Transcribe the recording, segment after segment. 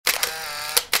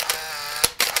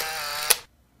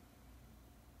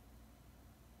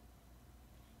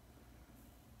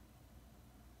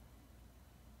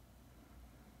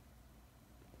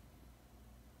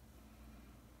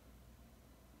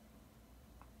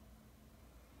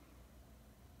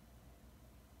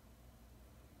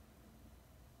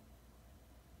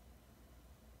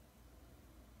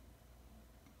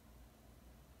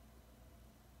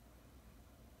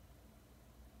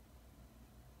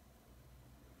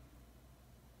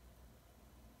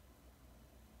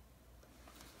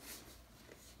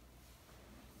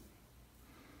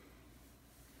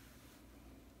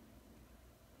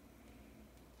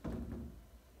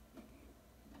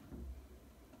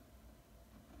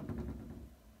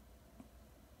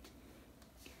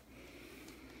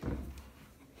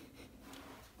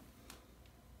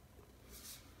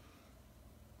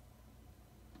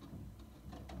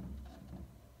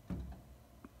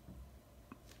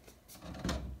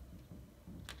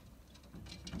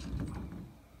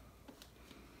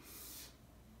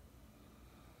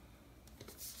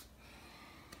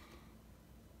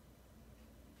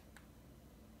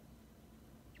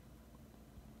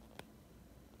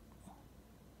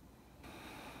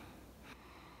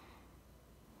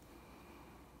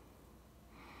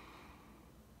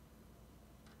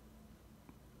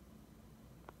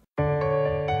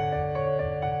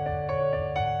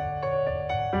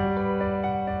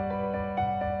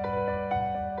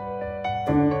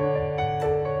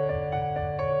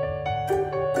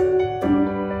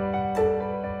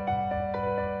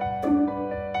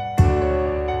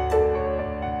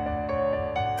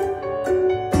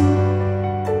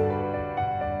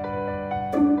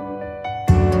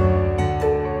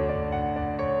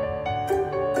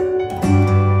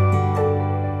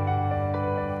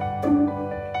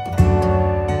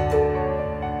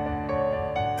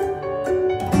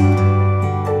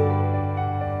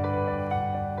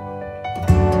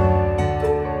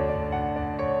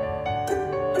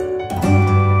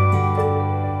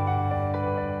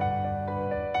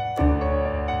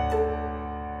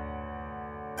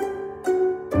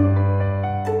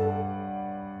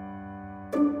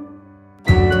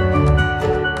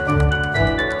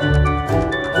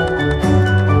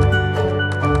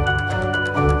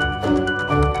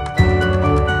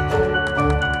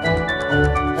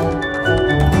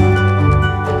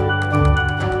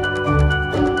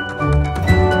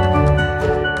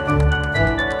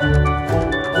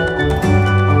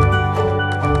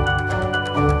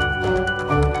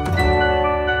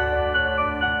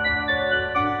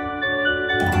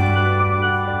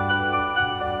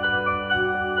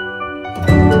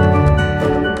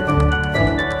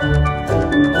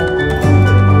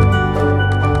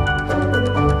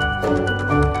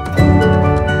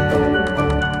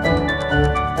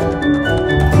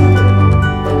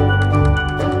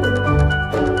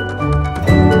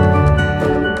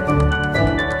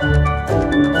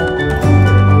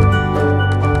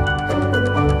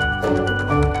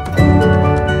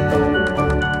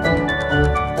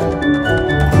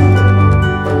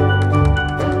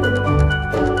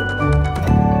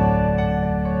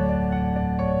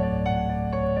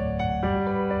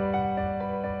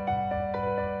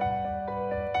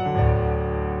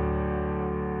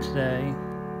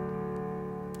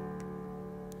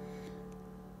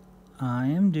I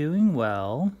am doing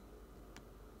well.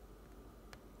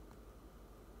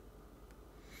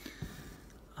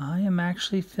 I am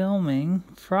actually filming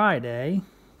Friday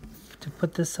to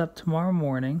put this up tomorrow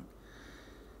morning.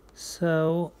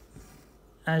 So,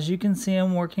 as you can see,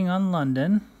 I'm working on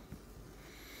London.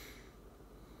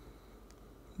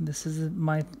 This is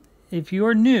if you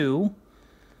are new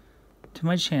to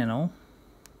my channel,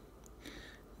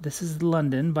 this is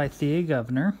London by Thea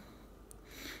Governor.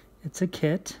 It's a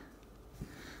kit.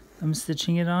 I'm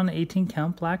stitching it on 18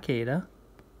 count black Aida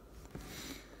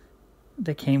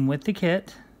that came with the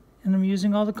kit, and I'm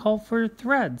using all the called for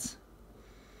threads,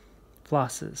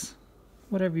 flosses,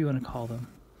 whatever you want to call them.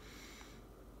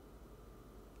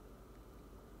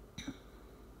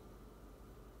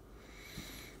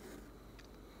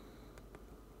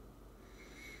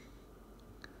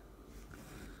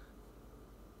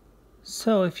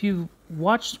 So if you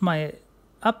watched my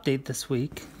update this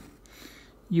week,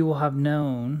 you will have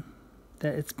known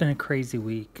that it's been a crazy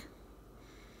week.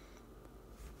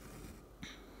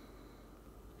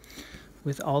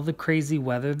 With all the crazy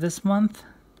weather this month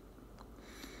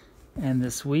and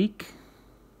this week,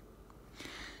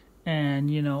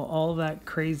 and you know, all that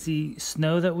crazy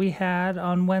snow that we had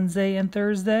on Wednesday and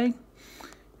Thursday.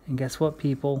 And guess what,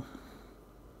 people?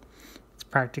 It's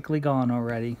practically gone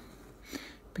already,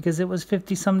 because it was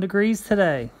 50 some degrees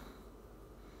today.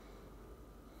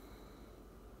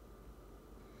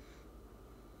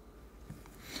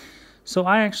 So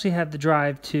I actually had to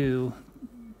drive to,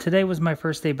 today was my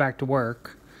first day back to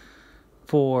work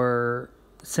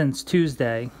since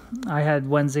Tuesday. I had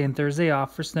Wednesday and Thursday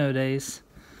off for snow days.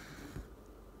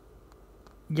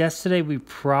 Yesterday we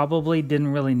probably didn't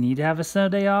really need to have a snow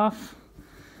day off,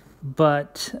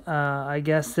 but I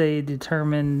guess they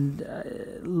determined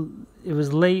it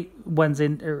was late Wednesday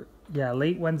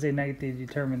night they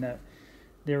determined that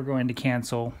they were going to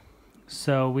cancel.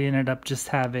 So we ended up just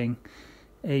having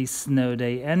a snow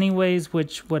day anyways,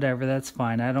 which whatever, that's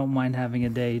fine. I don't mind having a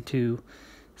day to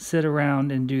sit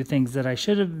around and do things that I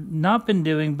should have not been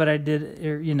doing, but I did,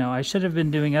 I should have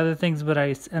been doing other things, but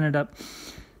I ended up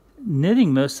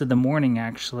knitting most of the morning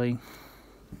actually.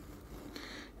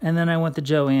 And then I went to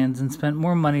Joann's and spent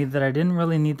more money that I didn't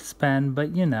really need to spend,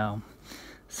 but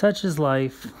such is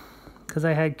life, because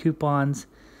I had coupons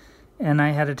and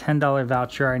I had a $10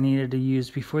 voucher I needed to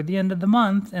use before the end of the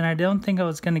month, and I don't think I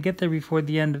was going to get there before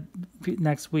the end of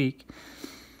next week.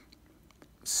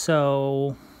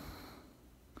 So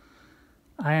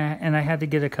I had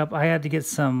to get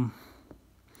some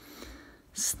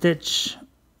stitch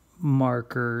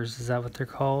markers, is that what they're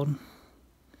called,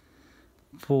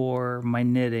 for my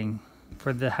knitting,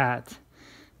 for the hat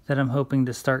that I'm hoping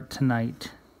to start tonight.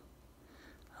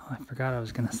 Oh, I forgot I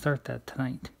was going to start that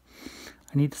tonight.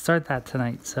 I need to start that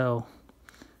tonight, so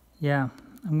yeah,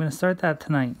 I'm going to start that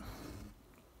tonight.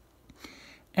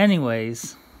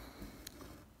 Anyways,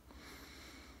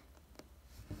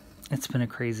 it's been a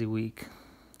crazy week.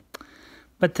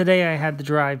 But today I had to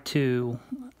drive to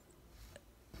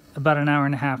about an hour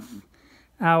and a half,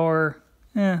 a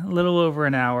little over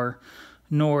an hour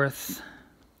north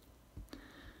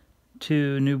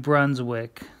to New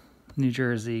Brunswick, New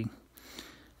Jersey,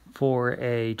 for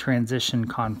a transition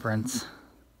conference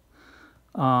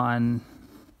on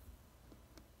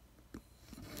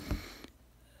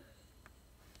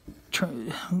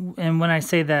and when I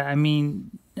say that, I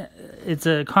mean it's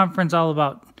a conference all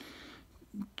about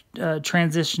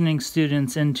transitioning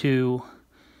students into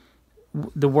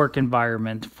the work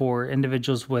environment for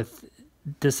individuals with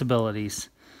disabilities,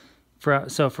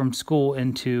 so from school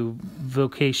into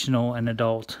vocational and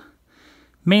adult,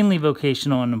 mainly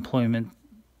vocational and employment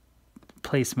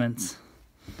placements.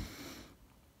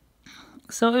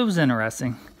 So it was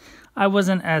interesting. I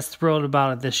wasn't as thrilled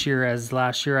about it this year as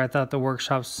last year. I thought the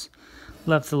workshops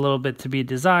left a little bit to be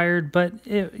desired, but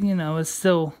it's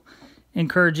still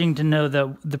encouraging to know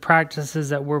that the practices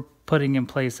that we're putting in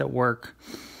place at work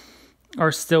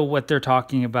are still what they're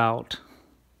talking about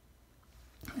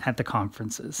at the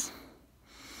conferences.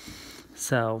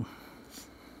 So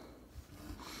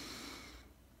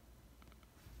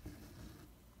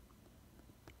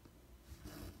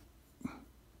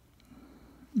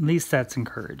at least that's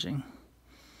encouraging.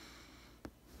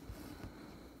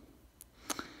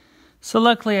 So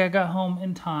luckily I got home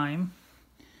in time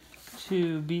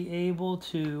to be able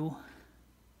to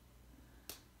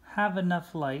have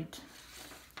enough light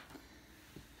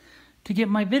to get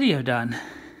my video done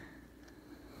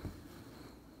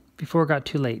before it got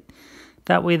too late.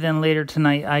 That way then later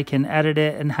tonight I can edit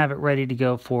it and have it ready to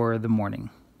go for the morning.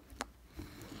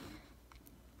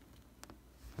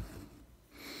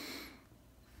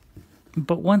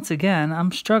 But once again,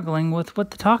 I'm struggling with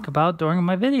what to talk about during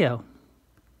my video.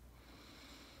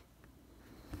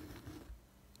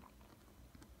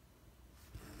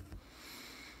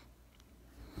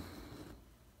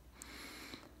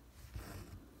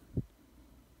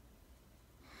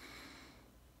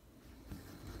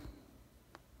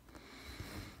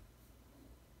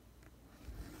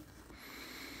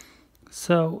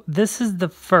 So this is the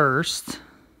first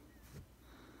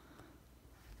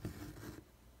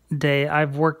day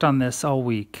I've worked on this all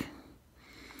week.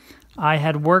 I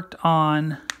had worked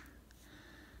on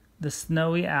the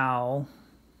snowy owl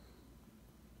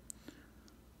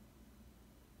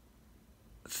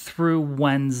through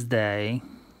Wednesday.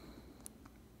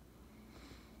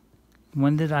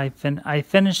 When did I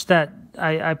finished that.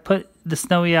 I put the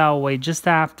snowy owl away just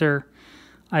after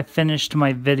I finished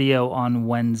my video on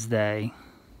Wednesday.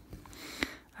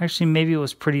 Actually, maybe it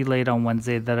was pretty late on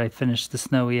Wednesday that I finished the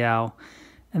snowy owl.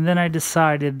 And then I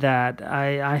decided that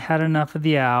I had enough of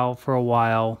the owl for a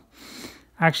while.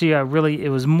 Actually, it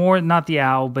was more not the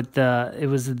owl, but it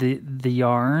was the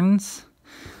yarns,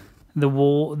 the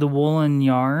woolen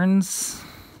yarns.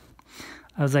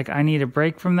 I was like, I need a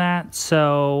break from that.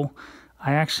 So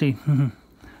I actually,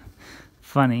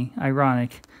 funny,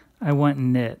 ironic, I went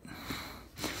and knit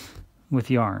with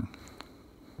yarn.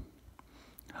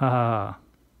 Ha ha.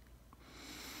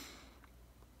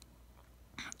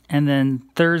 And then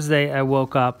Thursday I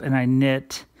woke up and I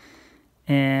knit.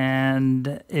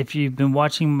 And if you've been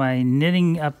watching my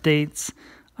knitting updates,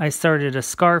 I started a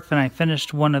scarf and I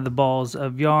finished one of the balls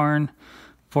of yarn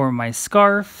for my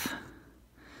scarf.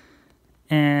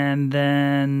 And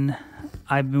then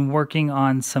I've been working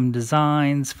on some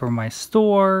designs for my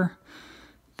store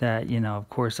that, of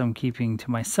course, I'm keeping to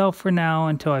myself for now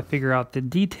until I figure out the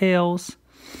details.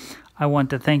 I want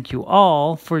to thank you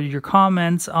all for your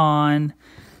comments on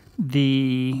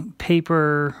the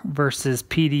paper versus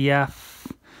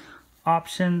PDF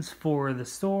options for the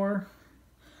store.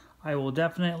 I will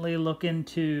definitely look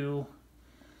into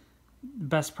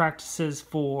best practices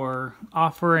for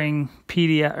offering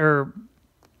PDF or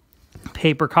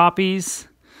paper copies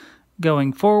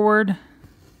going forward.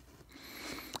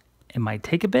 It might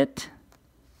take a bit,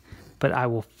 but I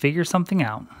will figure something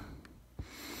out.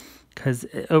 Because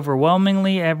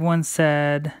overwhelmingly, everyone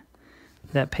said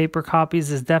that paper copies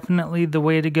is definitely the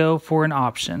way to go for an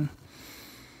option.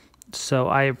 So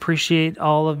I appreciate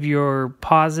all of your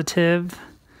positive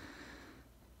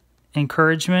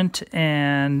encouragement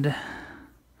and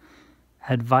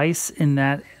advice in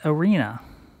that arena.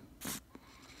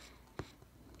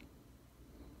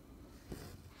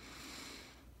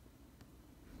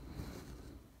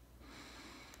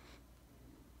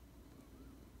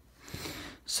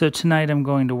 So tonight I'm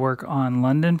going to work on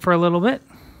London for a little bit.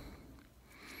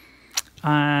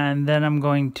 And then I'm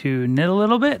going to knit a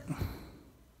little bit.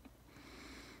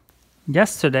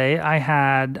 Yesterday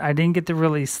I didn't get to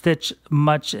really stitch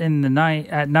much at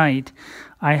night.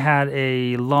 I had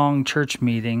a long church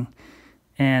meeting,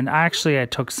 and I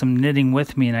took some knitting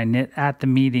with me and I knit at the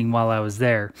meeting while I was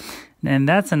there. And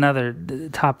that's another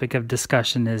topic of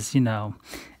discussion is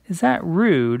that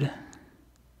rude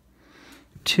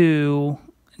to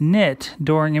knit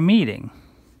during a meeting?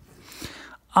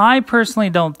 I personally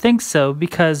don't think so,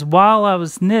 because while I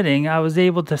was knitting, I was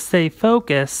able to stay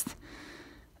focused,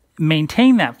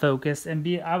 maintain that focus, and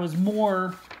I was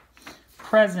more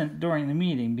present during the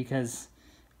meeting, because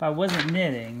if I wasn't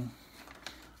knitting,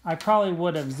 I probably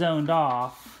would have zoned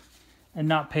off and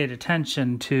not paid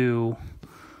attention to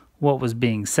what was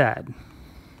being said.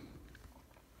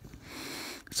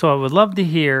 So I would love to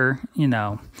hear,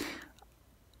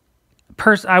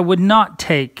 I would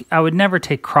never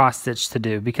take cross stitch to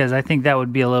do, because I think that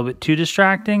would be a little bit too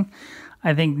distracting.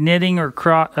 I think knitting or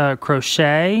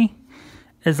crochet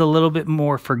is a little bit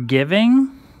more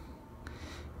forgiving.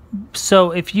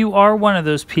 So if you are one of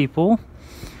those people,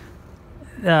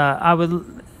 I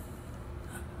would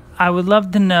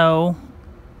love to know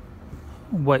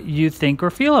what you think or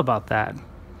feel about that.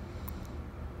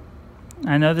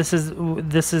 I know this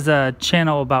is a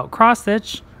channel about cross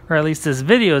stitch, or at least this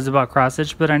video is about cross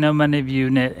stitch, but I know many of you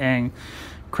knit and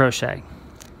crochet.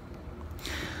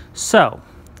 So,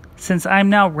 since I'm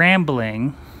now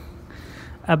rambling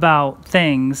about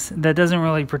things that doesn't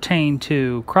really pertain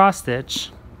to cross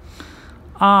stitch,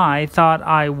 I thought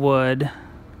I would,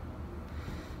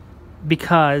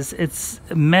 because it's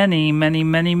many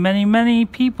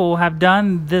people have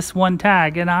done this one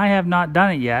tag and I have not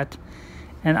done it yet,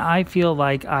 and I feel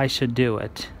like I should do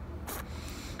it.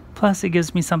 Plus, it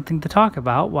gives me something to talk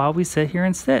about while we sit here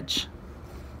and stitch.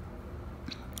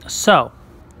 So,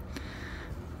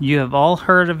 You have all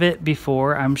heard of it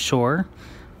before, I'm sure,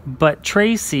 but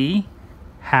Tracy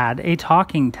had a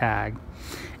talking tag.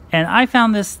 And I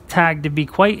found this tag to be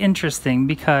quite interesting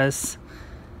because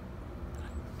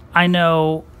I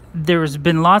know there's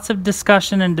been lots of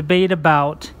discussion and debate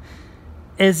about,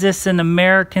 is this an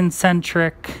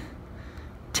American-centric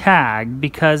tag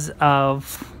because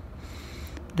of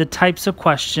the types of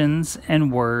questions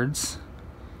and words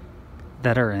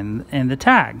that are in the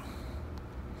tag.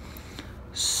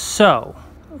 So,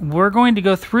 we're going to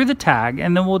go through the tag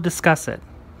and then we'll discuss it.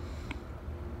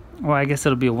 Well, I guess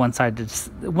it'll be a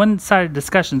one-sided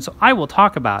discussion, so I will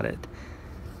talk about it.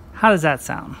 How does that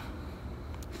sound?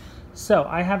 So,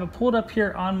 I have it pulled up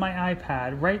here on my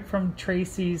iPad right from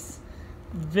Tracy's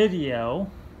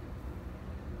video.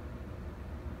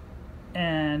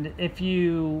 And if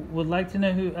you would like to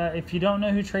know who, if you don't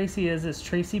know who Tracy is, it's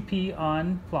Tracy P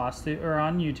on FlossTube or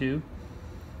on YouTube.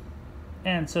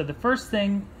 And so the first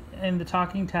thing in the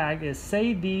talking tag is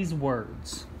say these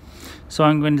words. So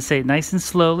I'm going to say it nice and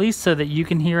slowly so that you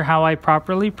can hear how I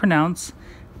properly pronounce,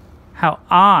 how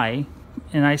I,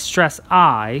 and I stress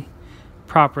I,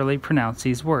 properly pronounce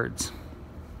these words.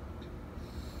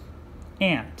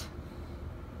 Ant.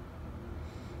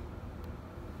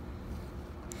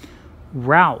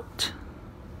 Route.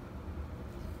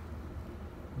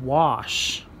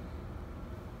 Wash.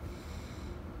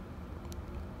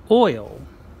 Oil.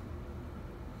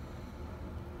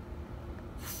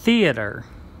 Theater.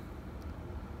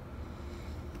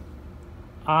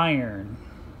 Iron.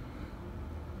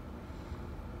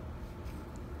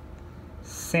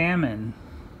 Salmon.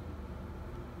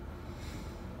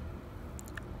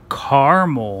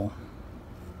 Caramel.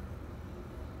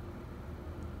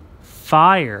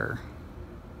 Fire.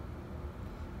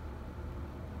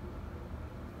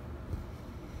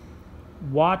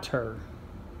 Water.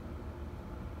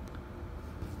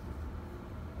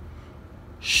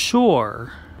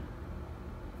 Shore.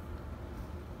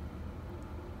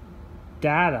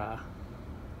 Data.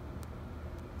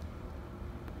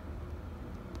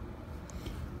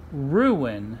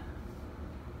 Ruin.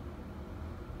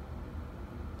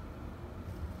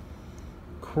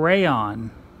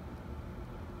 Crayon.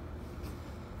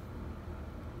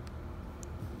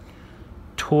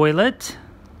 Toilet.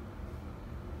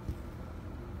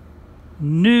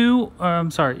 New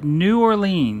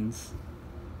Orleans.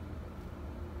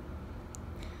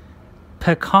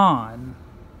 Pecan.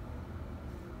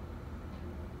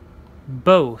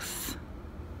 Both.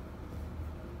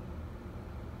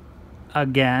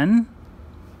 Again.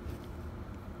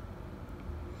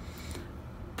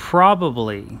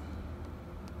 Probably.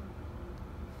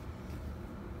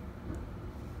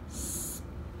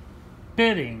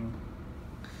 Spitting.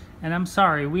 And I'm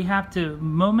sorry, we have to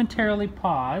momentarily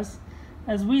pause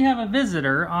as we have a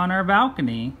visitor on our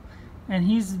balcony and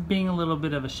he's being a little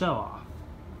bit of a show-off.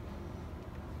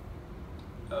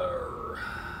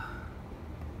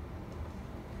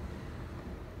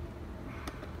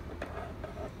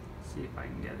 See if I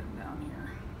can get him down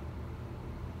here.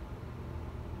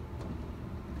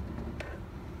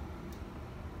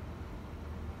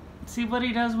 See what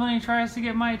he does when he tries to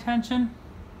get my attention?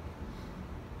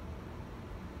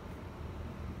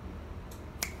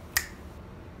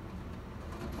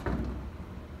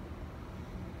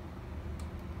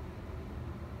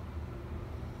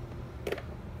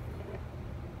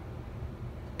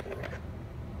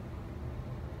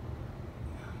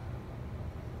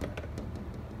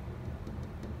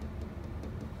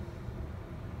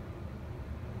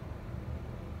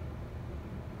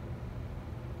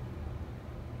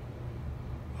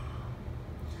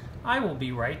 I will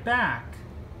be right back.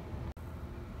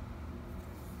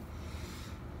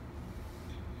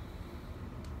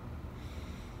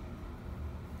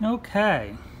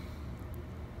 Okay.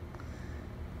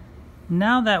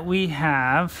 Now that we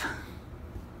have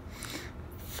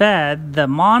fed the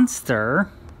monster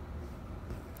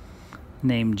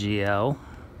named Geo,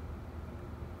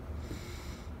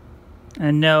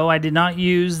 and no, I did not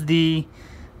use the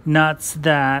nuts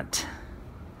that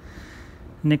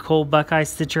Nicole Buckeye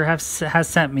Stitcher has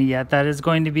sent me yet. That is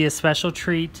going to be a special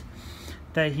treat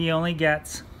that he only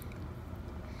gets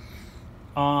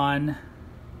on,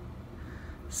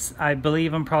 I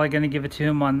believe I'm probably going to give it to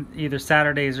him on either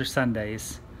Saturdays or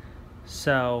Sundays.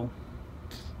 So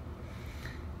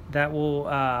that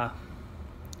will,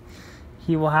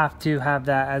 he will have to have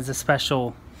that as a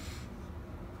special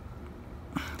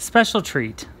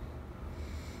treat.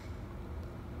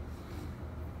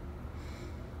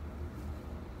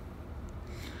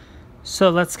 So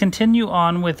let's continue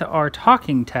on with our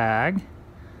talking tag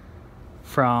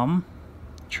from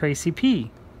Tracy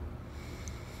P.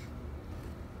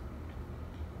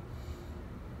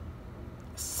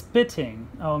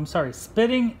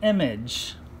 spitting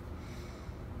image.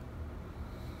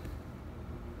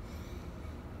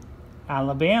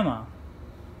 Alabama.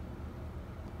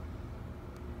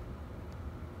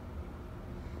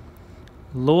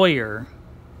 Lawyer.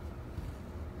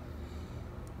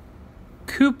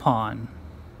 Coupon.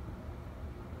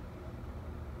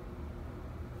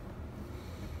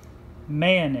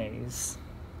 Mayonnaise.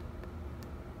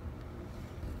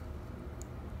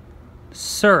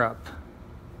 Syrup.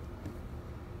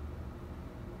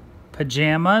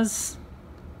 Pajamas.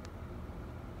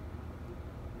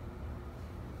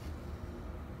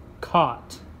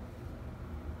 Caught.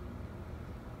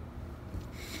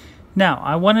 Now,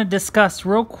 I want to discuss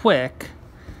real quick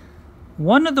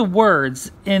one of the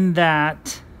words in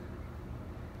that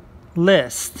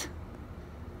list,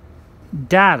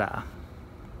 data.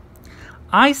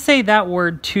 I say that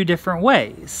word two different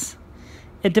ways.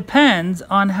 It depends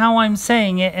on how I'm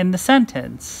saying it in the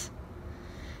sentence.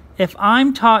 If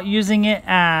I'm taught using it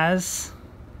as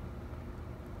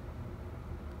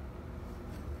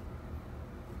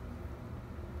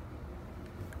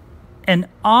an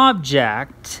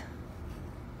object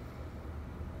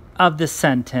of the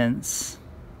sentence,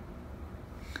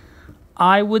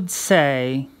 I would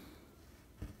say,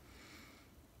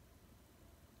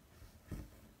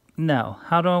 no,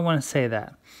 how do I want to say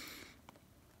that?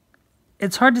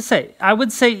 It's hard to say. I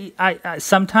would say I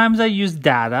sometimes I use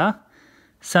data,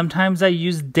 sometimes I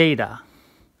use data.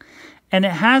 And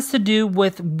it has to do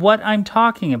with what I'm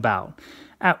talking about.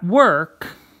 At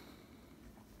work,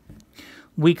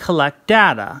 we collect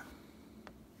data.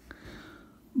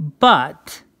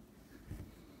 But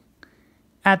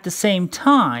at the same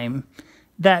time,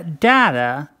 that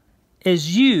data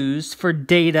is used for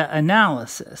data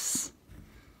analysis.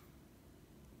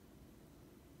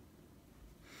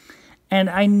 And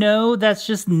I know that's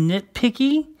just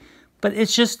nitpicky, but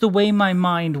it's just the way my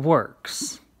mind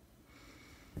works.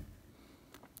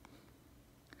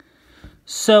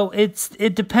 So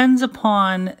it depends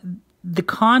upon the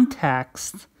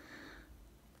context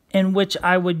in which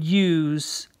I would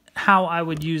use, how I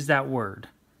would use that word.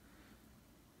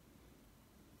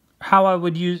 How I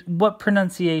would use, what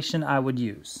pronunciation I would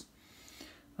use.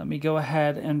 Let me go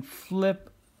ahead and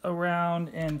flip around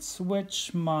and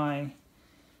switch my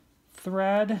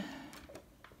thread,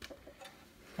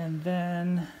 and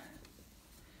then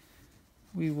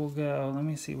we will go, let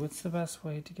me see, what's the best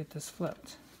way to get this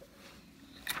flipped?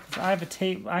 I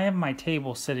have my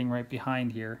table sitting right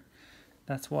behind here.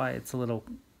 That's why it's a little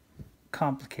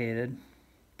complicated.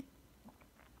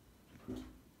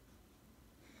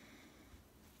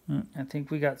 I think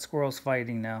we got squirrels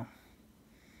fighting now.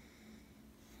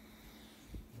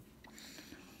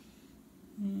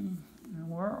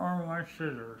 Where are my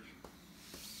scissors?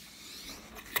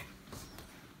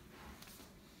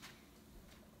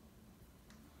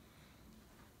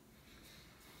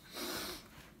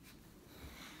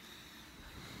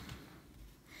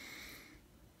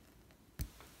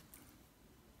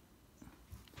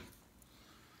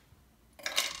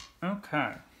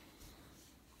 Okay.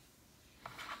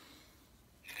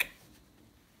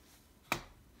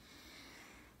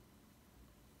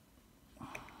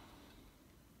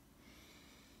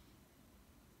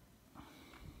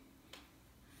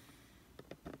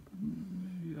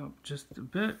 Maybe up just a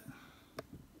bit.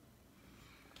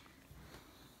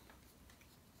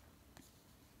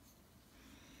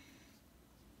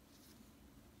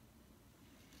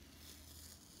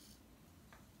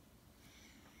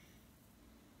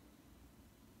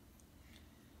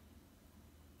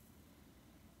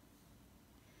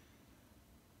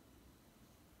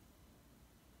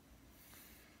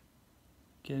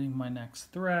 Getting my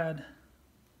next thread.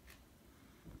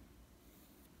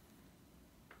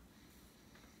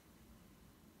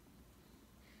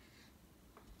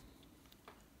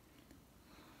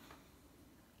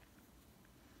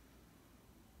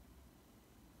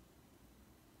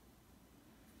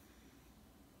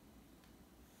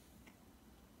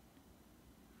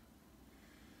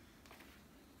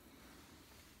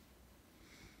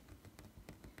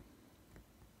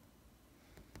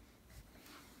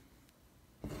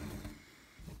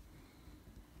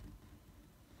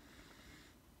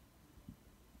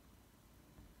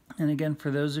 And again, for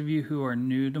those of you who are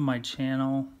new to my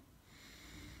channel,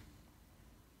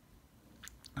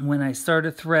 when I start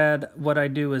a thread, what I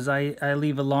do is I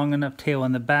leave a long enough tail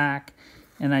in the back,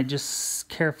 and I just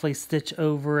carefully stitch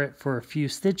over it for a few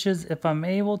stitches if I'm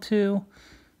able to,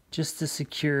 just to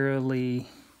securely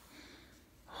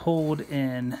hold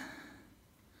in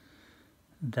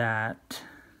that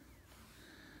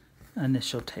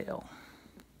initial tail.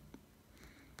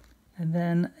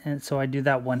 And so I do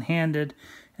that one-handed.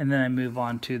 and then I move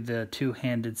on to the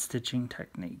two-handed stitching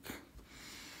technique.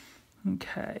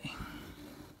 Okay.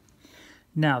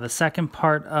 Now, the second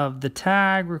part of the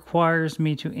tag requires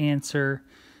me to answer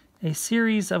a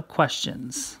series of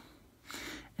questions.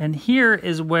 And here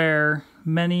is where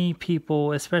many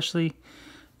people, especially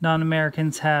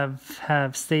non-Americans,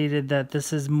 have stated that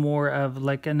this is more of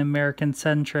like an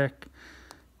American-centric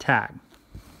tag.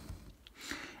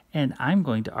 And I'm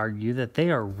going to argue that they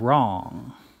are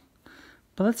wrong.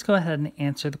 But let's go ahead and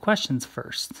answer the questions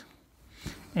first.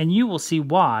 And you will see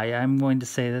why I'm going to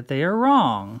say that they are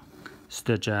wrong.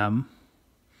 Stitch 'em.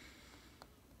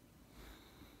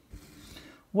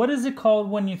 What is it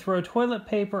called when you throw toilet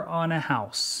paper on a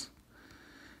house?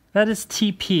 That is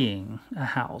TPing a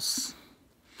house.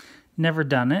 Never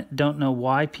done it. Don't know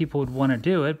why people would want to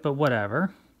do it, but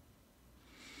whatever.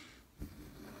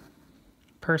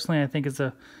 Personally, I think it's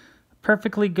a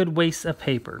perfectly good waste of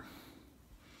paper.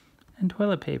 And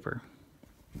toilet paper.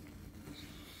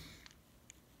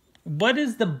 What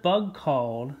is the bug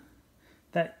called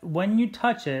that when you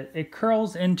touch it, it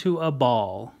curls into a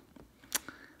ball?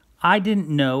 I didn't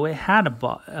know it had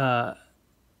a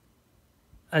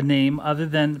name other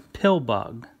than pill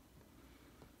bug.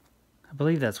 I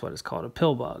believe that's what it's called, a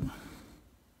pill bug.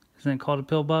 Isn't it called a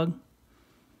pill bug?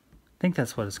 I think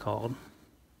that's what it's called.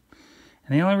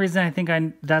 And the only reason I think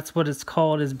that's what it's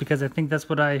called is because I think that's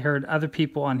what I heard other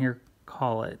people on here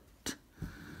call it.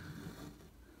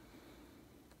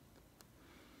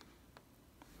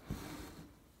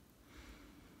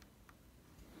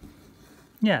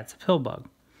 Yeah, it's a pill bug.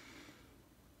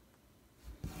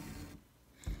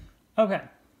 Okay.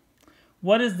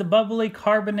 What is the bubbly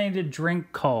carbonated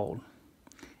drink called?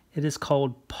 It is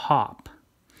called pop.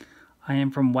 I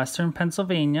am from Western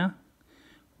Pennsylvania.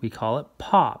 We call it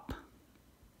pop.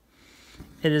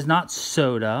 It is not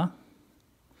soda.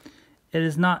 It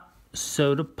is not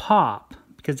soda pop,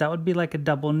 because that would be like a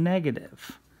double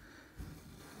negative.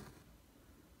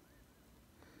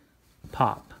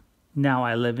 Pop. Now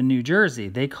I live in New Jersey.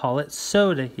 They call it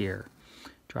soda here.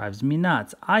 Drives me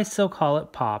nuts. I still call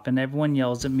it pop, and everyone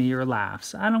yells at me or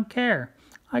laughs. I don't care.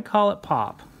 I call it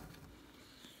pop.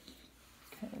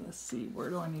 Okay, let's see. Where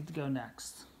do I need to go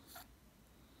next?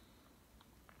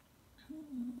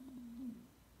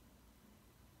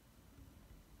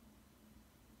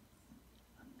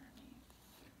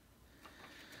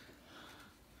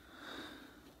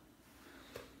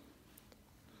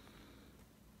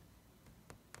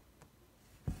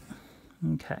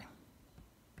 Okay.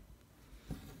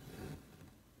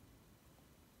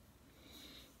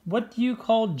 What do you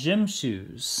call gym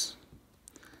shoes?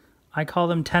 I call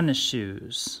them tennis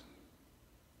shoes.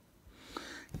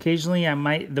 Occasionally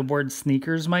the word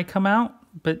sneakers might come out,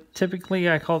 but typically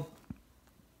I call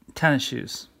tennis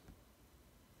shoes.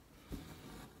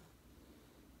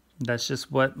 That's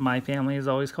just what my family has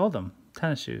always called them,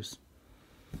 tennis shoes.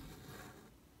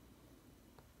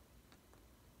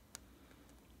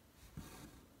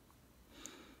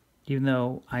 Even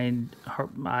though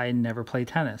I never play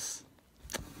tennis.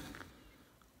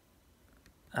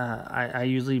 I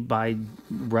usually buy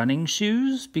running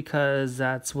shoes because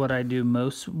that's what I do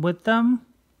most with them.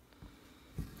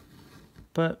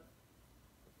 But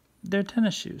they're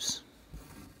tennis shoes.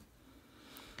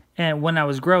 And when I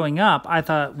was growing up, I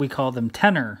thought we called them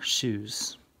tenor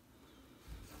shoes.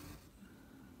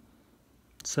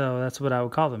 So that's what I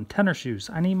would call them, tenor shoes.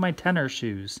 I need my tenor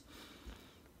shoes.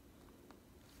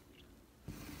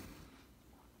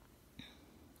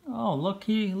 Oh,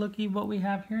 looky what we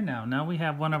have here now. Now we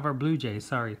have one of our blue jays.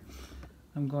 Sorry.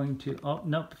 I'm going to... Oh,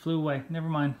 nope, flew away. Never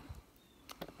mind.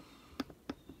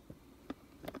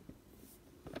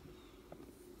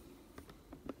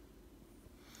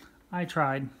 I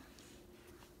tried.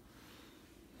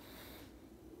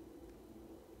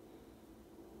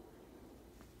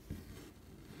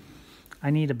 I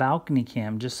need a balcony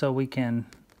cam just so we can...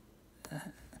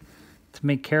 to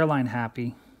make Caroline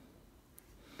happy.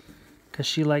 Because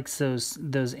she likes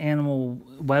those animal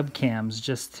webcams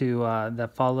just to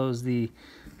that follows the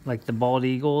bald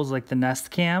eagles, like the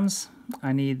nest cams.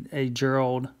 I need a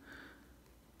Gerald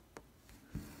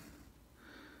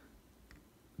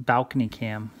balcony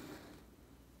cam.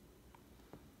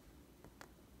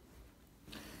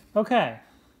 Okay.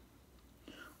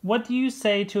 What do you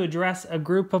say to address a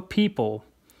group of people?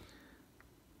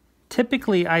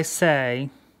 Typically I say,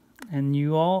 and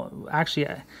you all actually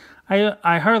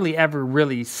I hardly ever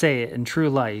really say it in true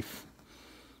life,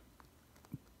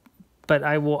 but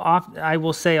I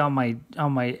will say on my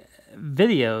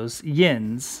videos,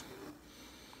 yins.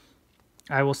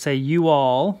 I will say you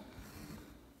all.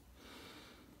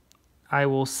 I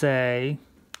will say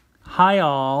hi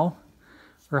all.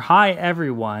 or hi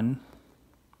everyone,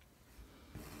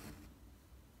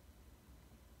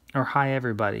 or hi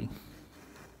everybody.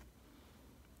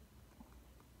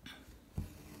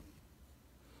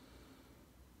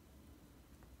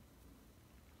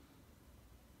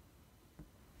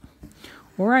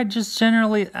 Or I just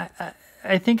generally,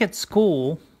 I think at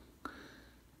school,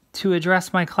 to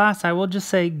address my class, I will just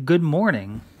say good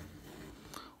morning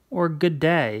or good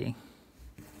day.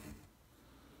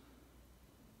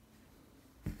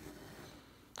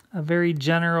 A very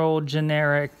general,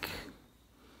 generic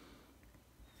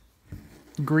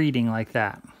greeting like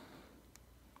that.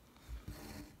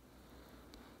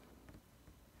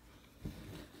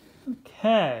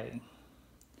 Okay.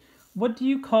 What do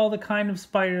you call the kind of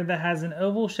spider that has an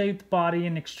oval-shaped body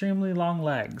and extremely long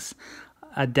legs?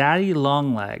 A daddy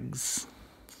long legs.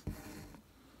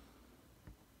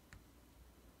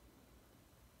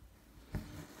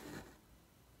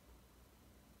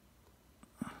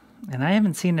 And I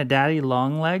haven't seen a daddy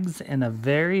long legs in a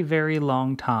very, very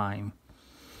long time.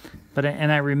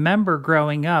 And I remember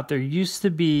growing up, there used to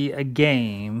be a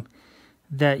game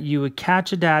that you would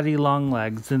catch a daddy long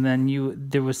legs, and then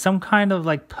there was some kind of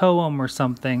like poem or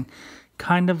something,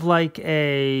 kind of like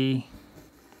a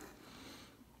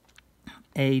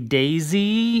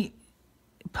daisy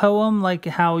poem, like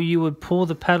how you would pull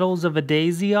the petals of a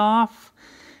daisy off,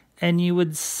 and you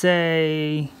would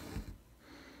say,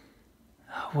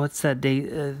 what's that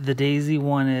the daisy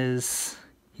one is,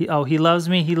 he loves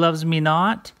me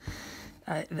not.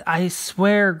 I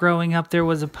swear growing up there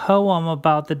was a poem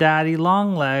about the daddy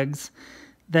long legs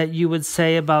that you would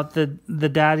say about the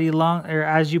daddy long, or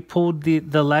as you pulled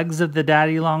the legs of the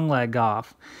daddy long leg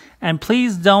off. And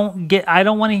please I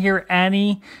don't want to hear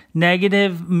any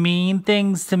negative, mean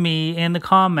things to me in the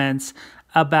comments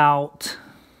about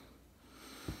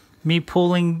me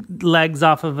pulling legs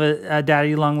off of a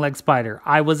daddy long leg spider.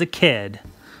 I was a kid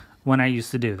when I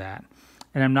used to do that.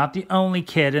 And I'm not the only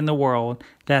kid in the world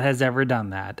that has ever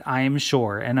done that, I am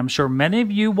sure. And I'm sure many of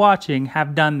you watching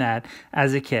have done that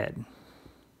as a kid.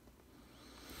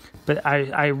 But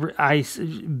I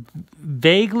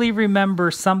vaguely remember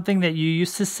something that you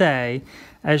used to say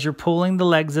as you're pulling the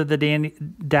legs of the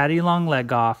daddy long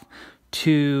leg off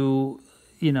to,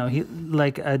 you know, he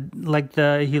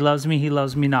loves me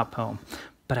not poem.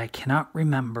 But I cannot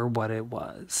remember what it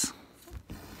was.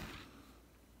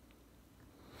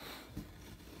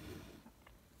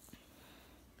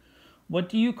 What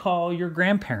do you call your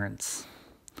grandparents?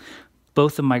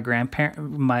 Both of my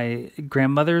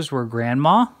grandmothers were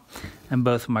grandma, and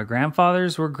both of my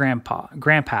grandfathers were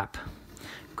grandpap.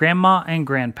 Grandma and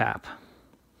grandpap.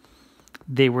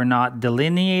 They were not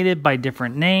delineated by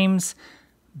different names.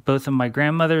 Both of my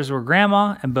grandmothers were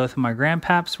grandma, and both of my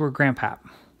grandpaps were grandpap.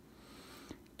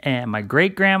 And my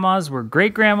great-grandmas were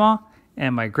great-grandma,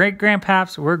 and my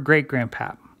great-grandpaps were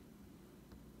great-grandpap.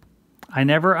 I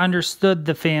never understood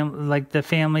the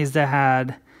families that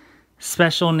had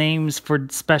special names for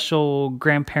special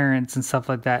grandparents and stuff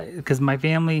like that. Because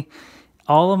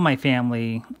all of my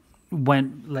family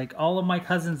went, like all of my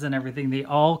cousins and everything, we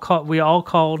all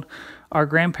called our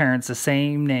grandparents the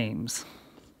same names.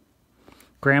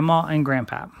 Grandma and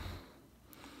grandpap.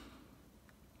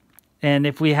 And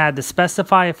if we had to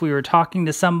specify, if we were talking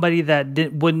to somebody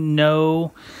that wouldn't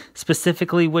know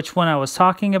specifically which one I was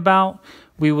talking about,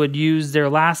 we would use their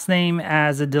last name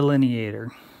as a delineator.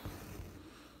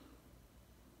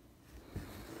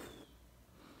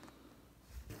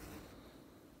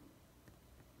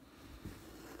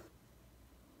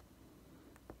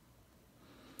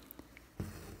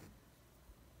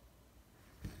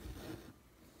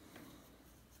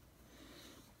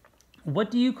 What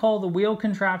do you call the wheel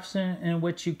contraption in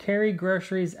which you carry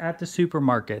groceries at the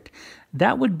supermarket?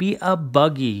 That would be a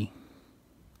buggy.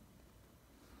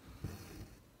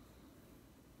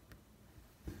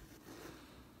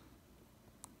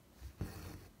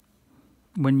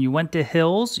 When you went to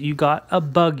Hills, you got a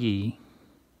buggy.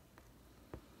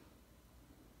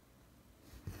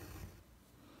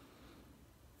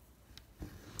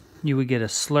 You would get a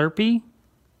Slurpee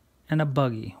and a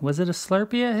buggy. Was it a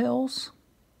Slurpee at Hills?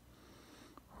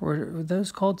 Or were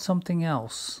those called something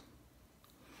else?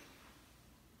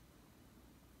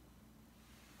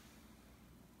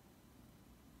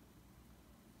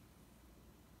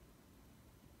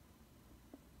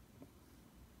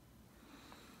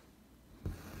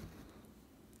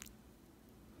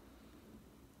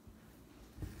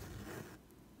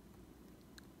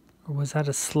 Or was that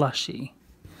a slushie?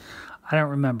 I don't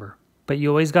remember. But you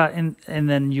always got in, and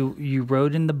then you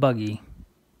rode in the buggy.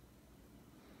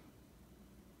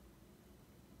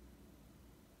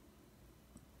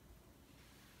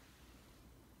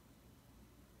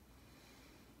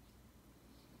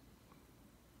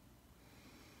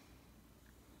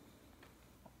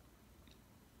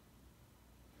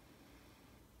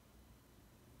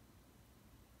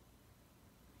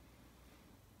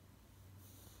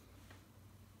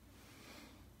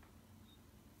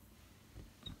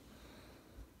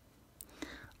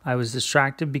 I was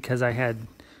distracted because I had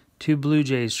two blue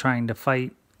jays trying to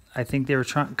fight. I think they were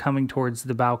coming towards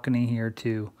the balcony here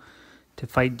to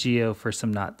fight Geo for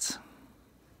some nuts.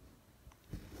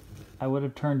 I would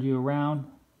have turned you around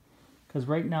because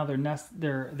right now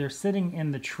they're sitting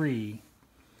in the tree.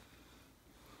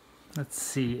 Let's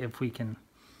see if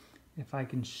I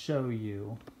can show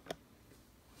you.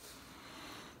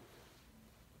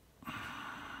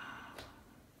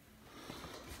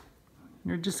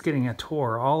 You're just getting a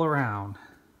tour all around.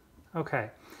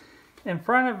 Okay. In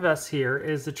front of us here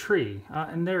is a tree.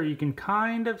 And there you can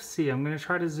kind of see. I'm going to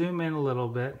try to zoom in a little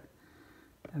bit.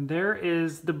 And there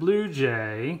is the blue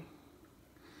jay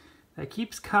that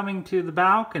keeps coming to the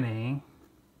balcony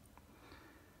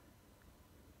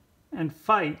and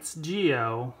fights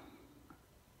Geo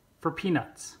for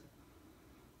peanuts.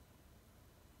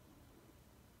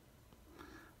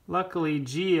 Luckily,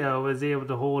 Geo is able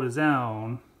to hold his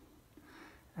own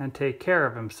and take care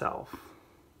of himself.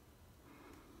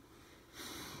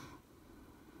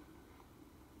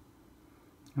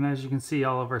 And as you can see,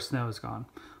 all of our snow is gone.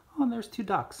 Oh, and there's two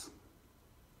ducks.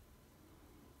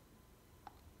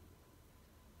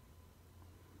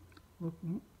 Look.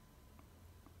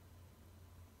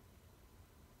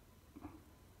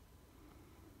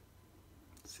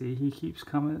 See, he keeps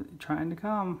coming, trying to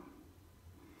come.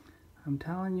 I'm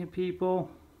telling you,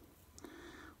 people.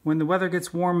 When the weather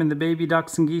gets warm and the baby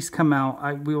ducks and geese come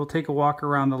out, we will take a walk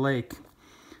around the lake,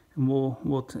 and we'll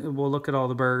look at all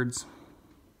the birds.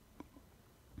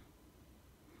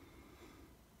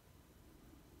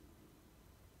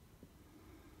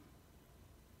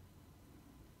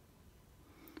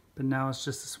 But now it's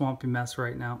just a swampy mess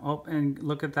right now. Oh, and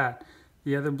look at that.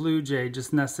 The other blue jay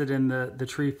just nested in the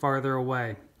tree farther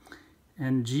away,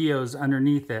 and Geo's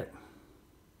underneath it.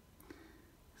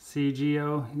 See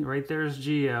Geo? Right there's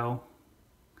Geo.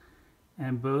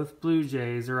 And both blue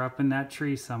jays are up in that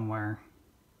tree somewhere.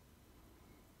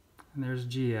 And there's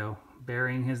Geo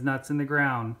burying his nuts in the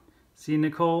ground. See,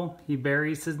 Nicole? He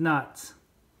buries his nuts.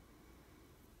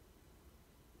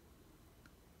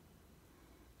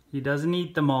 He doesn't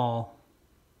eat them all.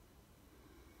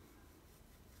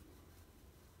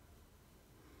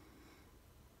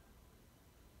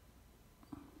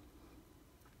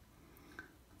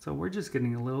 So we're just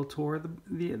getting a little tour of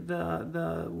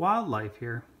the wildlife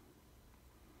here.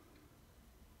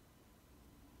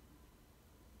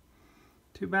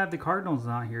 Too bad the cardinal's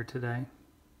not here today.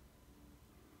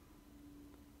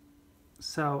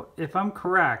 So if I'm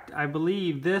correct, I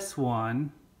believe this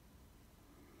one,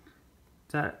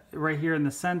 that right here in the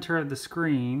center of the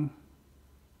screen,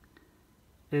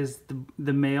 is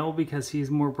the male because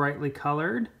he's more brightly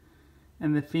colored.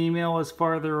 And the female is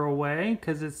farther away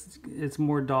because it's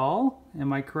more dull.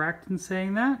 Am I correct in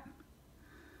saying that?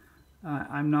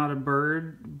 I'm not a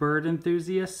bird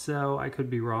enthusiast, so I could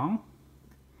be wrong.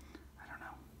 I don't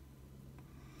know.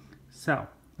 So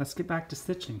let's get back to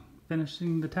stitching,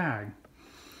 finishing the tag.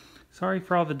 Sorry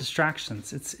for all the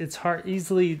distractions. It's hard.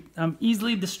 I'm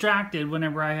easily distracted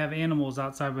whenever I have animals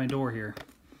outside my door here.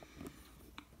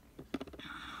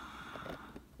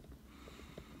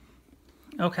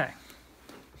 Okay.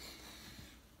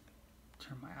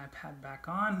 Pad back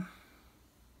on.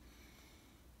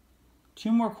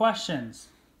 2 more questions.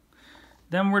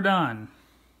 Then we're done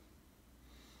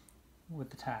with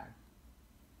the tag.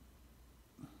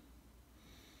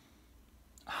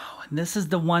 Oh, and this is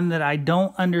the one that I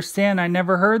don't understand. I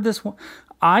never heard this one.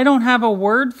 I don't have a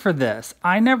word for this.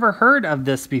 I never heard of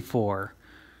this before.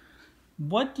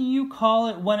 What do you call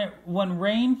it when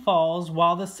rain falls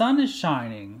while the sun is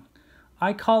shining?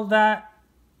 I call that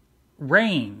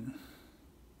rain.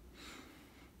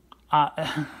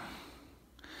 I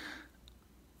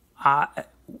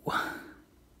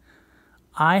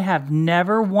have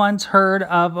never once heard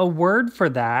of a word for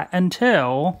that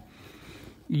until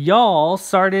y'all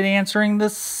started answering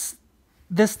this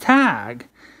tag.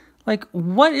 Like,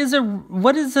 what do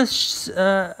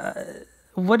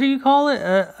you call it?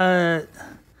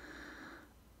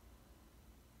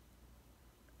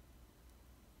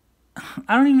 I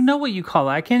don't even know what you call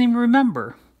it. I can't even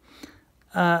remember.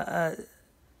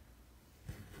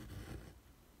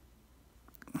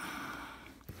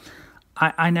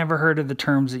 I never heard of the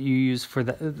terms that you use for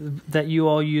that you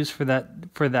all use for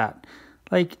that.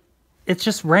 Like, it's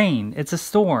just rain. It's a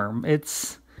storm.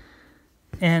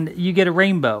 And you get a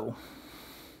rainbow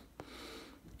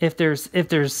if there's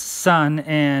sun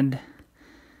and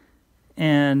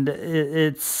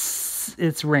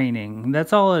it's raining.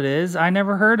 That's all it is. I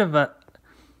never heard of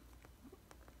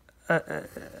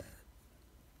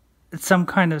some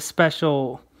kind of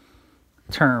special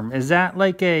term. Is that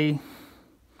like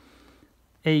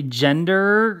a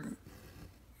genderized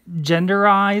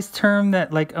term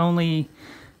that like only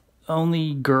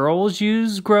girls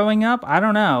use growing up. I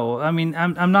don't know. I mean,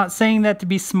 I'm not saying that to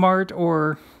be smart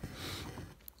or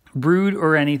rude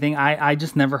or anything. I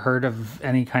just never heard of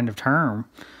any kind of term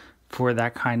for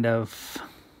that kind of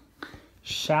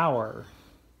shower.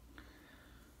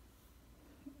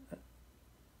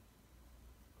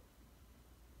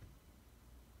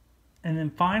 And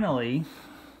then finally,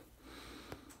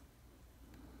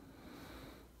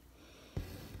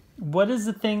 what is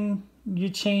the thing you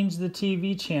change the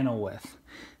TV channel with?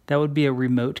 That would be a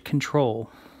remote control.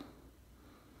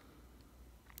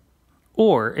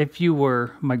 Or if you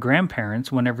were my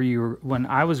grandparents, when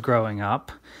I was growing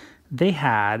up, they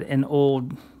had an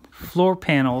old floor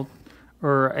panel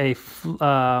or a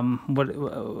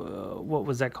what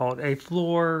was that called? A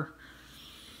floor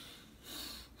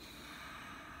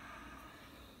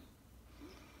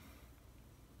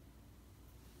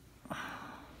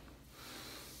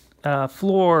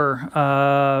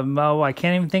I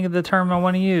can't even think of the term I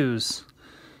want to use.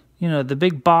 You know, the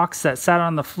big box that sat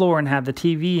on the floor and had the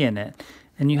TV in it.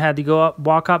 And you had to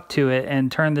walk up to it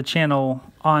and turn the channel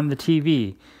on the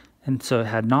TV. And so it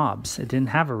had knobs. It didn't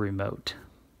have a remote.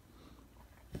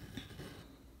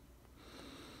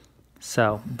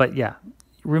 So, but yeah,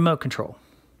 remote control.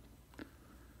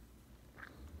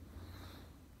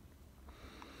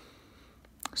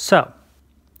 So,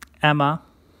 Emma,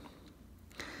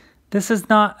 this is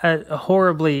not a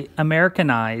horribly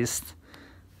Americanized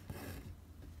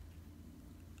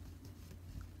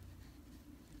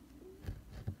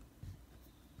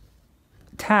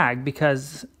tag,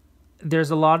 because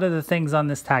there's a lot of the things on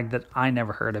this tag that I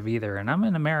never heard of either, and I'm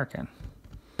an American.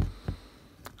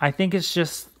 I think it's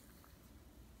just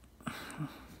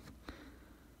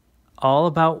all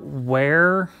about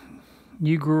where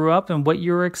you grew up and what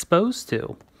you were exposed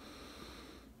to.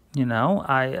 You know,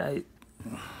 I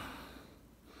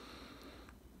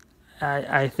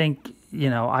think, you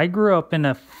know, I grew up in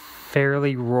a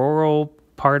fairly rural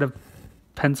part of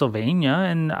Pennsylvania,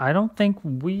 and I don't think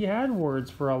we had words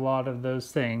for a lot of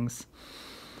those things.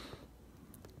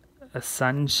 A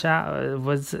sun shower,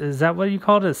 is that what you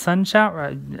called it? A sun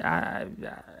shower? I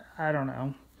don't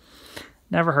know.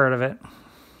 Never heard of it.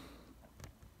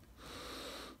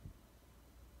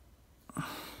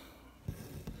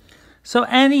 So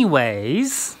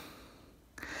anyways,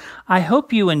 I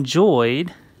hope you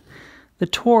enjoyed the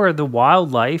tour of the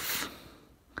wildlife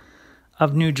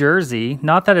of New Jersey.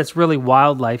 Not that it's really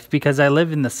wildlife, because I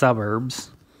live in the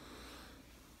suburbs.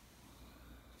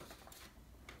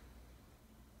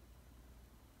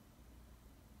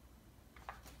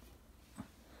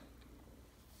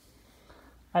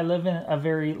 I live in a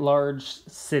very large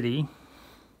city,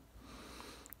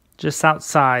 just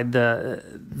outside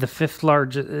the fifth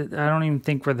largest. I don't even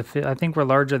think we're the fifth. I think we're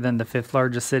larger than the fifth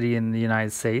largest city in the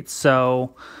United States.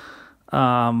 So,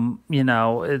 you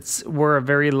know, we're a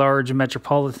very large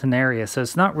metropolitan area, so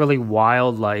it's not really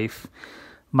wildlife.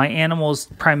 My animals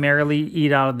primarily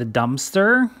eat out of the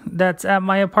dumpster that's at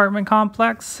my apartment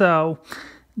complex, so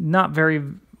not very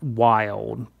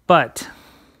wild, but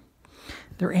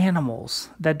they're animals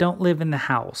that don't live in the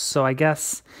house. So I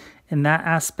guess in that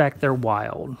aspect, they're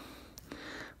wild.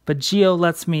 But Gio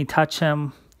lets me touch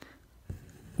him.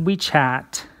 We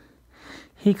chat.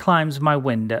 He climbs my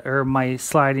window or my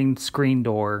sliding screen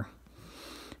door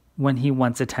when he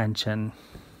wants attention.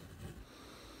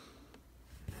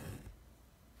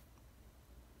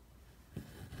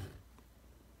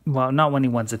 Well, not when he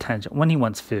wants attention, when he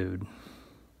wants food.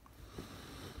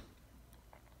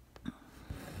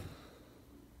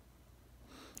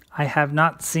 I have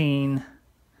not seen.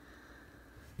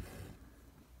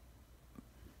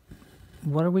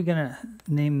 What are we gonna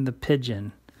name the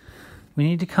pigeon? We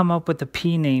need to come up with a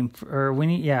P name,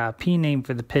 a P name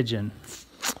for the pigeon.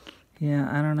 Yeah,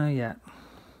 I don't know yet.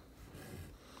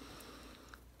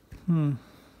 I'll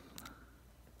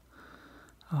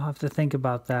have to think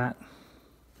about that.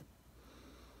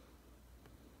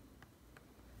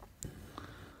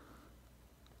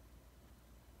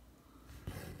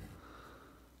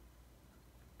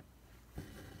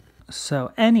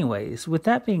 So anyways, with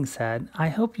that being said, I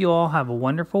hope you all have a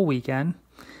wonderful weekend.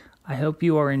 I hope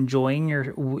you are enjoying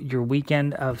your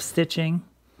weekend of stitching,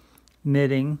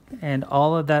 knitting, and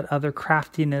all of that other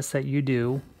craftiness that you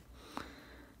do.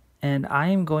 And I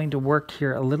am going to work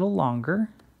here a little longer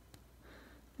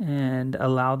and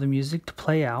allow the music to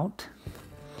play out.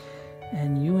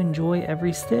 And you enjoy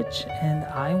every stitch, and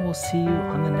I will see you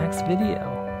on the next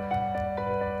video.